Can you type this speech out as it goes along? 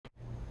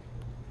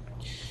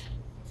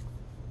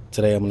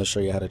Today I'm going to show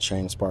you how to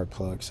change spark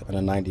plugs in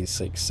a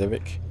 96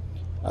 Civic.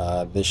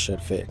 This should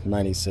fit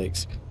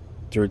 96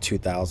 through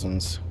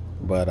 2000s,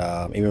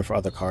 but even for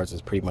other cars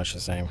it's pretty much the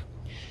same.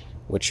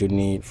 What you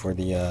need for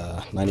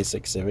the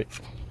 96 Civic,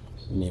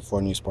 you need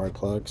 4 new spark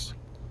plugs.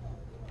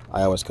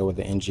 I always go with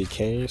the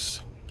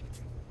NGKs.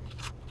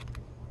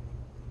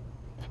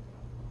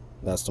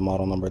 That's the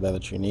model number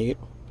that you need.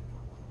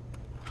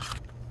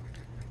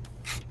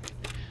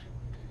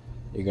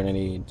 You're going to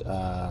need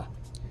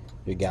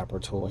your gapper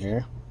tool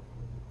here.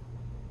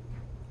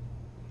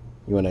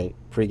 You want to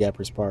pre-gap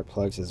your spark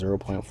plugs at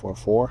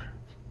 0.44.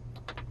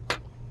 You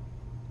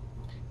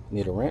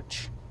need a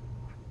wrench,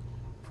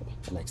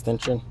 an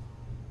extension,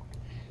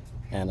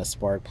 and a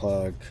spark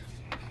plug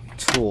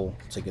tool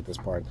to get the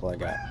spark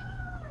plug out.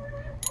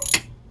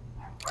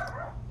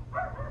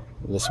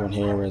 This one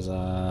here is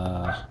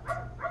a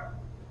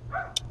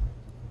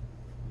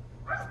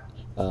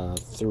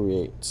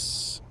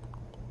 3/8.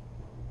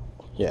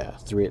 Yeah,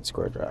 3/8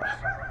 square drive.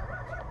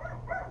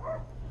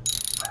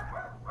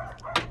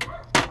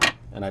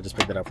 And I just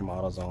picked it up from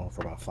AutoZone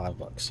for about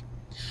 $5.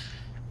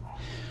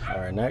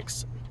 Alright,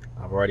 next,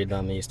 I've already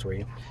done these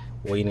 3.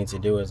 What you need to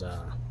do is,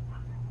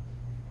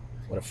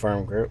 with a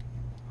firm grip,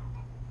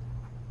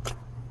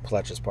 pull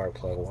out your spark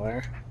plug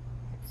wire.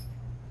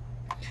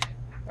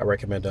 I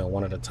recommend doing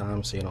one at a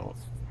time so you don't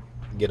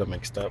get them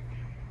mixed up.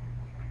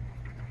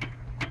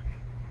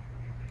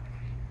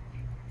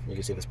 You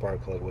can see the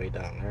spark plug way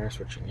down there. That's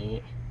what you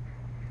need.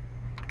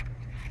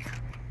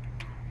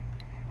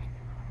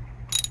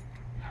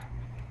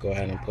 Go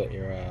ahead and put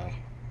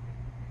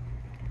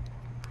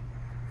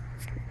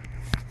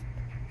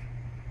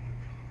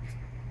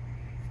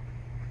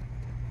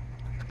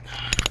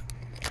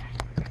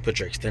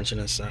your extension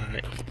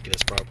inside. Get the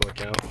spark plug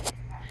out.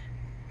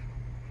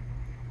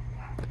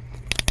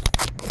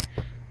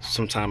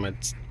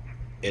 Sometimes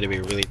it'll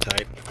be really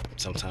tight.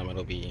 Sometimes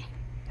it'll be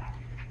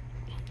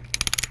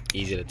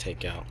easy to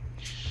take out.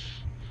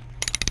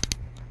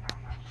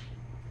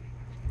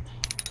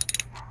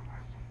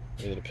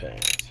 It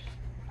depends.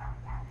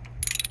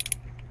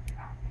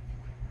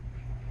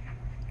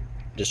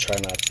 Just try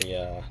not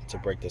to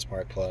break the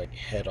spark plug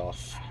head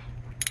off.